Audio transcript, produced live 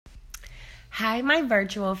Hi, my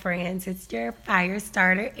virtual friends. It's your fire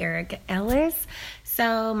starter, Erica Ellis.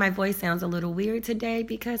 So my voice sounds a little weird today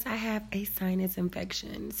because I have a sinus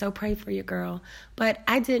infection. So pray for your girl. But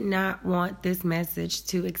I did not want this message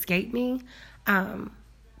to escape me.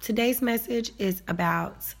 Today's message is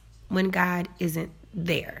about when God isn't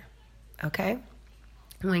there. Okay?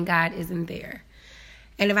 When God isn't there.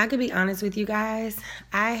 And if I could be honest with you guys,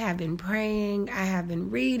 I have been praying, I have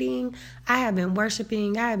been reading, I have been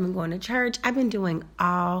worshiping, I have been going to church. I've been doing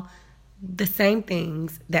all the same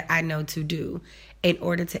things that I know to do in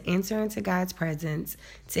order to enter into God's presence,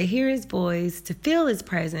 to hear his voice, to feel his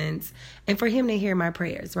presence, and for him to hear my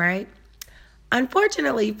prayers, right?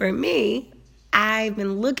 Unfortunately for me, I've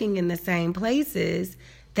been looking in the same places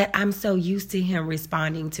that I'm so used to him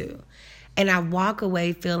responding to. And I walk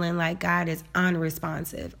away feeling like God is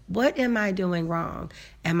unresponsive. What am I doing wrong?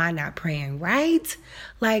 Am I not praying right?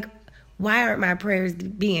 Like, why aren't my prayers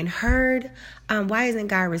being heard? Why isn't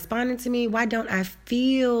God responding to me? Why don't I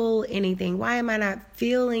feel anything? Why am I not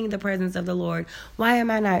feeling the presence of the Lord? Why am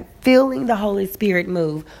I not feeling the Holy Spirit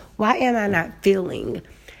move? Why am I not feeling?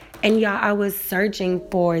 And y'all, I was searching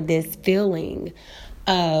for this feeling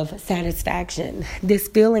of satisfaction, this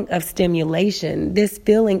feeling of stimulation, this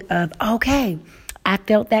feeling of, okay, I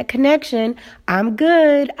felt that connection. I'm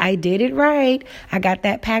good. I did it right. I got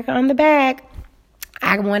that pat on the back.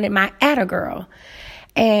 I wanted my atta girl.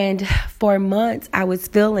 And for months, I was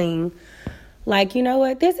feeling like, you know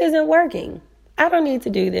what? This isn't working. I don't need to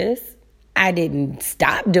do this. I didn't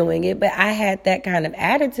stop doing it, but I had that kind of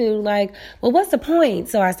attitude like, well, what's the point?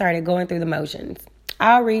 So I started going through the motions.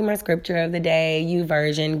 I'll read my scripture of the day,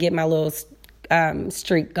 YouVersion, get my little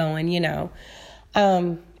streak going, you know.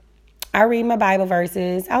 I read my Bible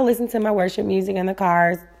verses. I'll listen to my worship music in the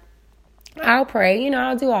cars. I'll pray,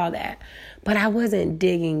 I'll do all that. But I wasn't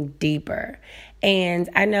digging deeper. And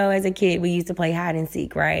I know as a kid, we used to play hide and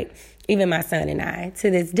seek, right? Even my son and I, to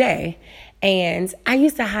this day. And I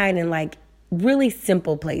used to hide in really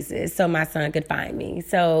simple places so my son could find me,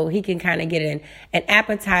 so he can kind of get an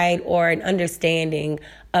appetite or an understanding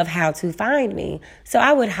of how to find me. So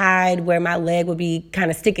I would hide where my leg would be kind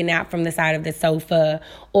of sticking out from the side of the sofa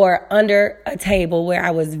or under a table where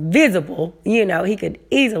I was visible, he could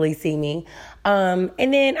easily see me. And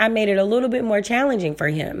then I made it a little bit more challenging for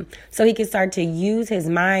him so he can start to use his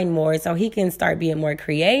mind more, so he can start being more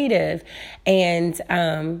creative and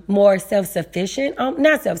more self-sufficient.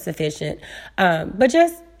 Not self-sufficient, but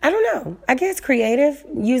just, I don't know, I guess creative,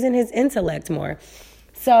 using his intellect more.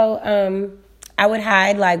 So I would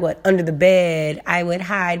hide under the bed. I would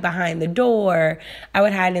hide behind the door. I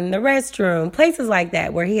would hide in the restroom, places like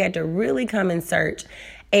that where he had to really come and search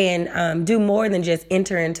and do more than just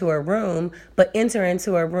enter into a room, but enter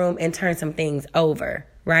into a room and turn some things over,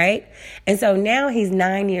 right? And so now he's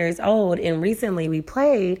 9 years old, and recently we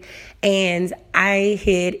played, and I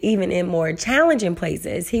hid even in more challenging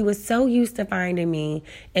places. He was so used to finding me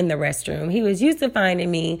in the restroom. He was used to finding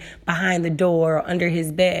me behind the door or under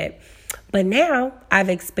his bed. But now I've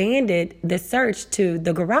expanded the search to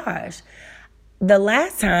the garage. The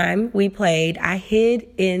last time we played, I hid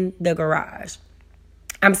in the garage.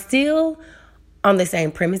 I'm still on the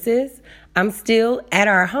same premises. I'm still at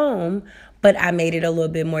our home, but I made it a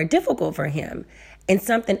little bit more difficult for him and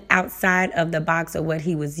something outside of the box of what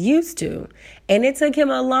he was used to. And it took him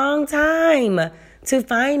a long time to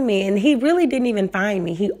find me. And he really didn't even find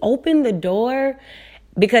me. He opened the door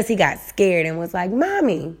because he got scared and was like,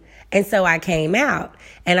 "Mommy." And so I came out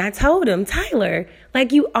and I told him, "Tyler,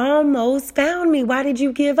 you almost found me. Why did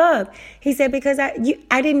you give up?" He said, "Because I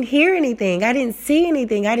didn't hear anything. I didn't see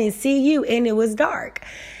anything. I didn't see you, and it was dark."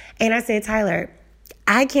 And I said, "Tyler,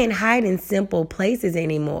 I can't hide in simple places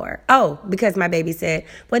anymore." Oh, because my baby said,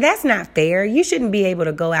 "Well, that's not fair. You shouldn't be able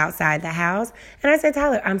to go outside the house." And I said,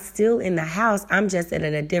 "Tyler, I'm still in the house. I'm just in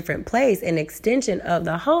a different place, an extension of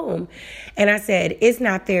the home." And I said, "It's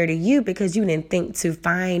not fair to you because you didn't think to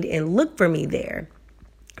find and look for me there."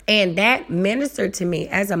 And that ministered to me.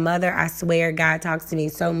 As a mother, I swear God talks to me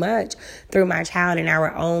so much through my child and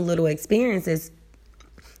our own little experiences.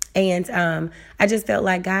 And I just felt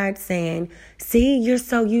like God saying, "See, you're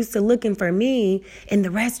so used to looking for me in the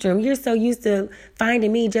restroom. You're so used to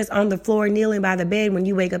finding me just on the floor, kneeling by the bed when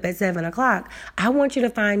you wake up at 7 o'clock. I want you to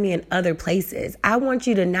find me in other places. I want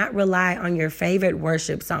you to not rely on your favorite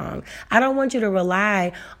worship song. I don't want you to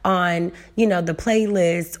rely on, the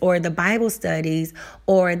playlist or the Bible studies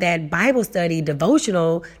or that Bible study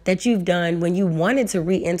devotional that you've done when you wanted to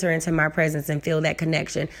re-enter into my presence and feel that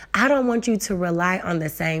connection. I don't want you to rely on the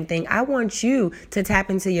same thing. I want you to tap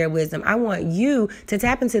into your wisdom. I want you to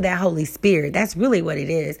tap into that Holy Spirit. That's really what it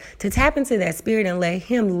is. To tap into that Spirit and let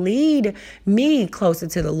him lead me closer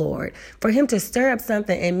to the Lord, for him to stir up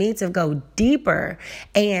something in me to go deeper.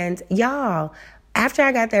 And y'all, after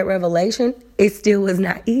I got that revelation, it still was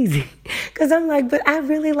not easy, because I'm like, but I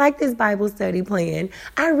really like this Bible study plan.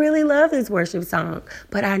 I really love this worship song.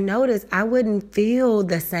 But I noticed I wouldn't feel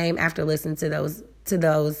the same after listening to those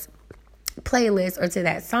playlists or to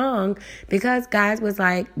that song, because God was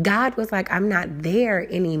like, I'm not there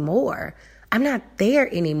anymore. I'm not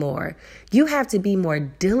there anymore. You have to be more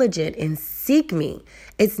diligent and seek me.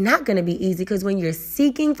 It's not going to be easy, because when you're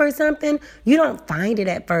seeking for something, you don't find it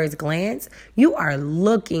at first glance. You are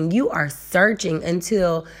looking, you are searching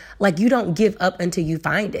until, like, you don't give up until you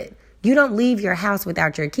find it. You don't leave your house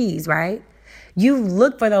without your keys, right? You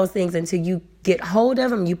look for those things until you get hold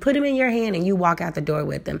of them, you put them in your hand, and you walk out the door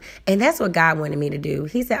with them. And that's what God wanted me to do.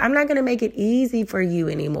 He said, I'm not going to make it easy for you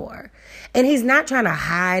anymore. And he's not trying to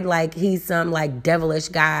hide like he's some like devilish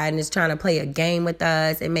God and is trying to play a game with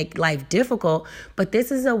us and make life difficult. But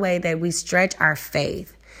this is a way that we stretch our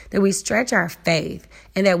faith, and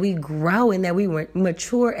that we grow and that we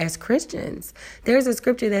mature as Christians. There's a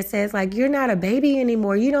scripture that says, like, you're not a baby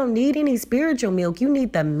anymore. You don't need any spiritual milk. You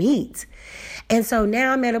need the meat. And so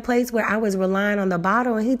now I'm at a place where I was relying on the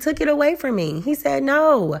bottle, and he took it away from me. He said,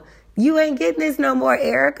 no, you ain't getting this no more,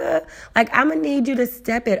 Erica. Like, I'm going to need you to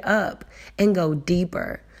step it up and go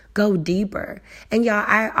deeper. And y'all,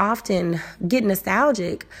 I often get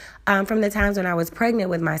nostalgic from the times when I was pregnant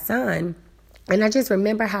with my son. And I just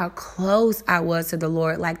remember how close I was to the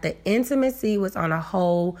Lord. Like, the intimacy was on a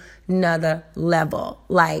whole nother level.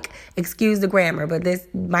 Like, excuse the grammar, but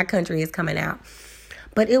my country is coming out.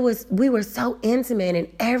 But we were so intimate, and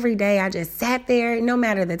every day I just sat there, no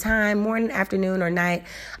matter the time, morning, afternoon, or night.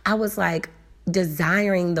 I was like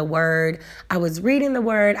desiring the word. I was reading the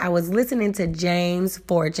word. I was listening to James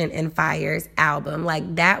Fortune and Fire's album.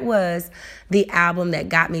 Like, that was the album that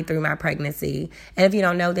got me through my pregnancy. And if you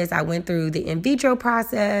don't know this, I went through the in vitro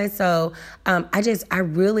process. So I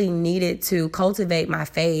really needed to cultivate my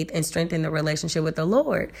faith and strengthen the relationship with the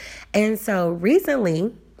Lord. And so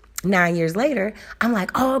recently, 9 years later, I'm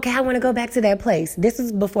like, oh, okay, I want to go back to that place. This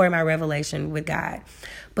is before my revelation with God.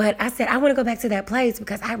 But I said, I want to go back to that place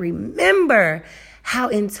because I remember how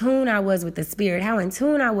in tune I was with the Spirit, how in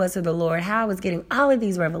tune I was to the Lord, how I was getting all of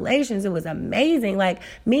these revelations. It was amazing. Like,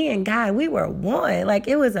 me and God, we were one. Like,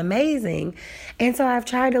 it was amazing. And so I've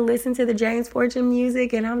tried to listen to the James Fortune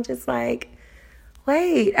music, and I'm just like,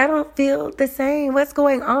 wait, I don't feel the same. What's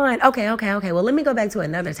going on? Okay. Well, let me go back to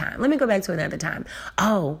another time.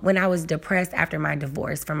 Oh, when I was depressed after my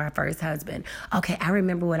divorce from my first husband. Okay, I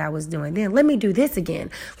remember what I was doing then. Let me do this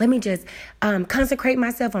again. Let me just consecrate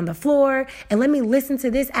myself on the floor, and let me listen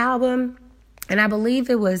to this album. And I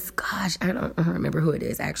believe it was, I don't remember who it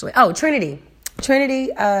is actually. Oh, Trinity.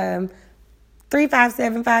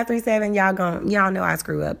 357537. Y'all know I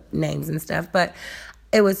screw up names and stuff, but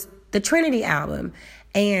it was the Trinity album,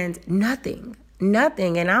 and nothing.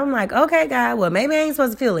 And I'm like, okay, God, well, maybe I ain't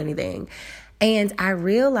supposed to feel anything. And I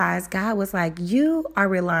realized God was like, you are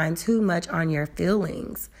relying too much on your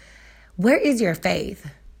feelings. Where is your faith?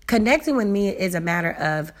 Connecting with me is a matter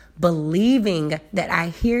of believing that I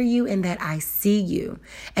hear you and that I see you.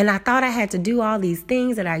 And I thought I had to do all these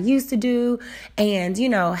things that I used to do and,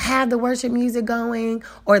 have the worship music going,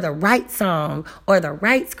 or the right song, or the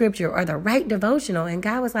right scripture, or the right devotional. And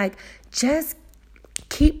God was like, just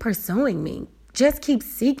keep pursuing me. Just keep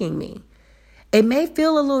seeking me. It may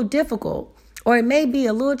feel a little difficult, or it may be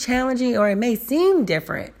a little challenging, or it may seem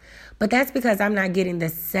different. But that's because I'm not getting the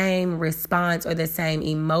same response or the same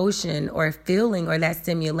emotion or feeling or that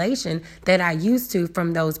stimulation that I used to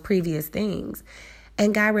from those previous things.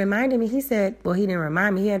 And God reminded me, he said, well, he didn't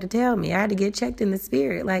remind me, he had to tell me. I had to get checked in the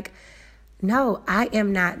spirit. Like, no, I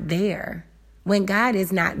am not there. When God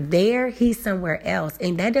is not there, he's somewhere else.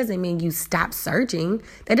 And that doesn't mean you stop searching.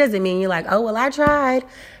 That doesn't mean you're like, oh, well, I tried.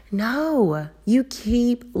 No, you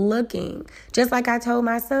keep looking. Just like I told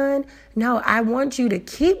my son, no, I want you to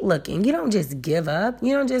keep looking. You don't just give up.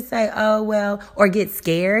 You don't just say, oh, well, or get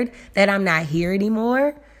scared that I'm not here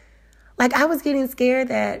anymore. Like, I was getting scared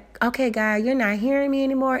that, okay, God, you're not hearing me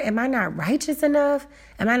anymore. Am I not righteous enough?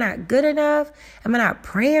 Am I not good enough? Am I not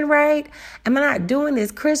praying right? Am I not doing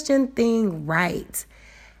this Christian thing right?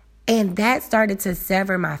 And that started to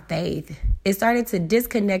sever my faith. It started to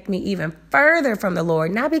disconnect me even further from the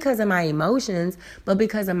Lord, not because of my emotions, but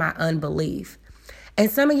because of my unbelief.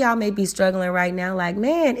 And some of y'all may be struggling right now, like,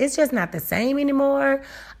 man, it's just not the same anymore.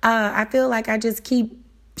 I feel like I just keep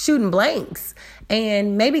shooting blanks,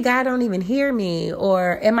 and maybe God don't even hear me,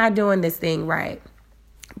 or am I doing this thing right?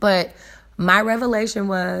 But My revelation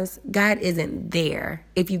was God isn't there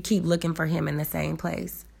if you keep looking for him in the same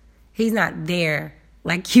place. He's not there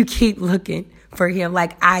like you keep looking for him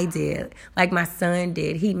like I did, like my son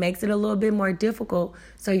did. He makes it a little bit more difficult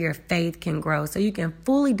so your faith can grow, so you can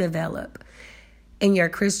fully develop in your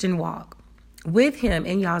Christian walk with him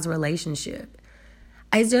in y'all's relationship.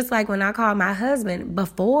 It's just like when I called my husband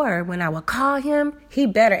before, when I would call him, he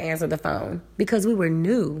better answer the phone because we were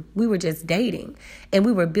new. We were just dating and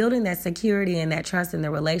we were building that security and that trust in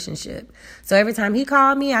the relationship. So every time he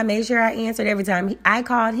called me, I made sure I answered every time I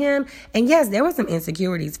called him. And yes, there were some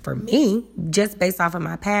insecurities for me just based off of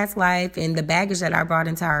my past life and the baggage that I brought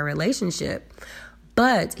into our relationship.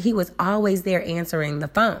 But he was always there answering the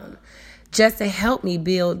phone, just to help me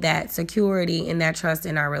build that security and that trust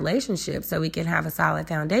in our relationship so we can have a solid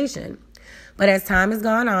foundation. But as time has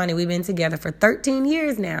gone on and we've been together for 13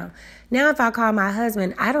 years now if I call my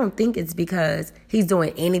husband, I don't think it's because he's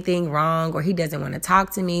doing anything wrong or he doesn't want to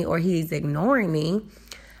talk to me or he's ignoring me.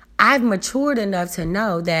 I've matured enough to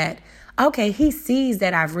know that, okay, he sees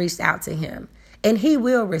that I've reached out to him and he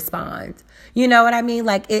will respond. You know what I mean?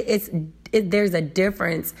 Like there's a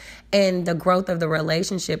difference in the growth of the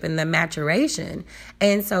relationship and the maturation.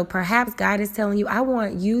 And so perhaps God is telling you, I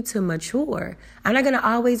want you to mature. I'm not going to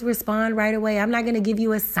always respond right away. I'm not going to give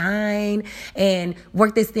you a sign and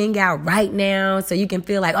work this thing out right now so you can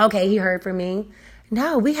feel like, okay, he heard from me.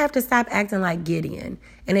 No, we have to stop acting like Gideon.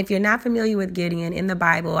 And if you're not familiar with Gideon in the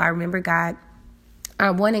Bible, I remember God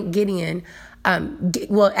wanted Gideon.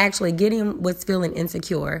 Gideon was feeling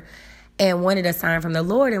insecure and wanted a sign from the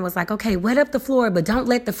Lord and was like, okay, wet up the floor, but don't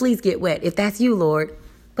let the fleece get wet if that's you, Lord.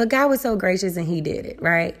 But God was so gracious and he did it,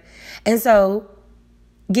 right? And so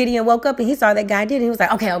Gideon woke up and he saw that God did it. He was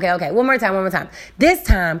like, okay. One more time. This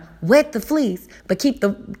time, wet the fleece, but keep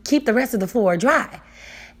the rest of the floor dry.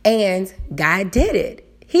 And God did it.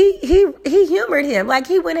 He humored him. Like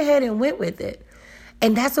he went ahead and went with it.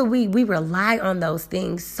 And that's what we rely on those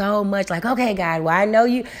things so much. Like, okay, God, well, I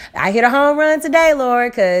know I hit a home run today,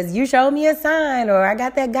 Lord, because you showed me a sign or I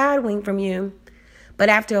got that God wink from you. But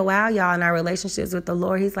after a while, y'all, in our relationships with the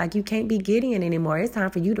Lord, he's like, you can't be Gideon anymore. It's time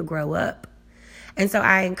for you to grow up. And so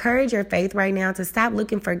I encourage your faith right now to stop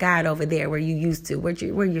looking for God over there where you used to, where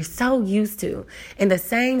you're so used to, in the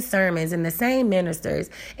same sermons, in the same ministers,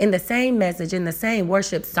 in the same message, in the same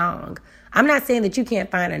worship song. I'm not saying that you can't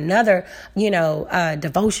find another,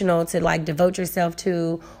 devotional to like devote yourself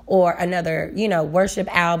to or another, worship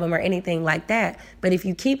album or anything like that. But if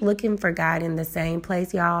you keep looking for God in the same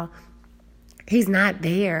place, y'all, he's not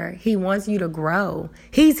there. He wants you to grow.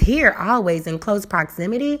 He's here always in close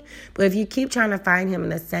proximity. But if you keep trying to find him in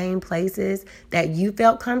the same places that you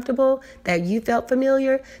felt comfortable, that you felt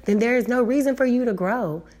familiar, then there is no reason for you to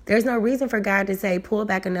grow. There's no reason for God to say, pull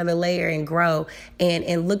back another layer and grow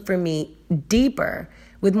and look for me deeper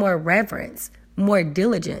with more reverence, more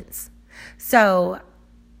diligence. So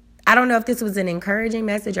I don't know if this was an encouraging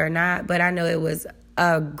message or not, but I know it was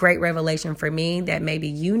a great revelation for me that maybe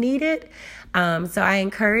you needed. So I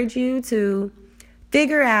encourage you to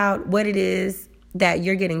figure out what it is that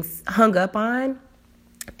you're getting hung up on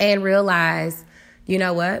and realize, you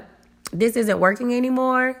know what? This isn't working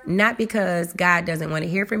anymore, not because God doesn't want to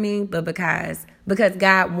hear from me, but because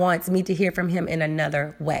God wants me to hear from him in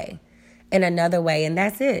another way. And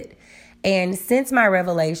that's it. And since my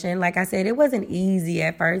revelation, like I said, it wasn't easy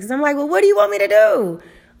at first. 'Cause I'm like, well, what do you want me to do?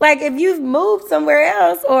 Like, if you've moved somewhere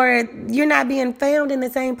else or you're not being found in the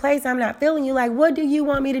same place, I'm not feeling you. Like, what do you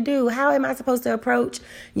want me to do? How am I supposed to approach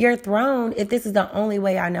your throne if this is the only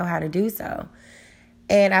way I know how to do so?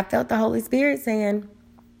 And I felt the Holy Spirit saying,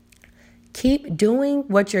 keep doing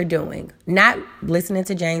what you're doing, not listening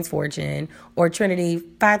to James Fortune or Trinity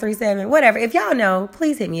 537, whatever. If y'all know,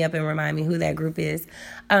 please hit me up and remind me who that group is.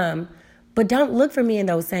 But don't look for me in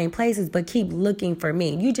those same places, but keep looking for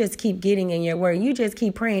me. You just keep getting in your word. You just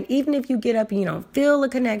keep praying. Even if you get up and you don't feel a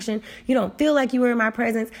connection, you don't feel like you were in my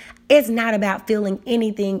presence, it's not about feeling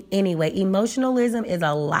anything anyway. Emotionalism is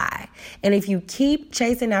a lie. And if you keep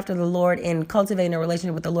chasing after the Lord and cultivating a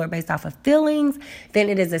relationship with the Lord based off of feelings, then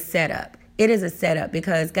it is a setup. It is a setup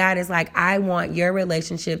because God is like, I want your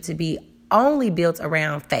relationship to be only built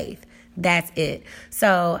around faith. That's it.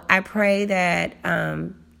 So I pray that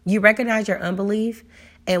you recognize your unbelief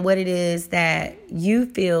and what it is that you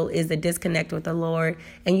feel is a disconnect with the Lord,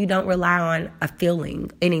 and you don't rely on a feeling,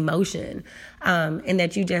 an emotion, and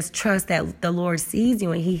that you just trust that the Lord sees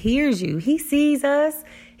you and he hears you. He sees us.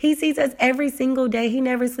 He sees us every single day. He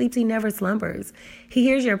never sleeps. He never slumbers. He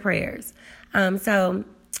hears your prayers. So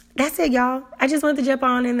that's it, y'all. I just wanted to jump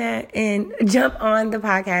on the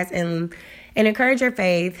podcast and encourage your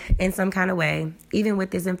faith in some kind of way, even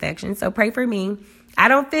with this infection. So pray for me. I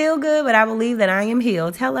don't feel good, but I believe that I am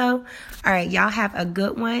healed. Hello. All right, y'all have a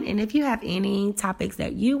good one. And if you have any topics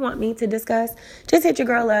that you want me to discuss, just hit your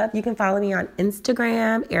girl up. You can follow me on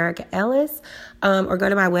Instagram, Erica Ellis, or go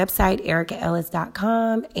to my website,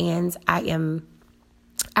 ericaellis.com. And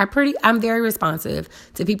I'm very responsive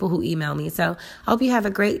to people who email me. So I hope you have a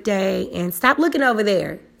great day, and stop looking over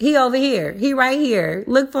there. He over here. He right here.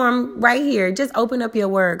 Look for him right here. Just open up your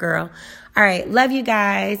word, girl. All right. Love you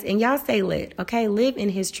guys. And y'all stay lit. Okay. Live in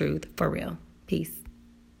his truth for real. Peace.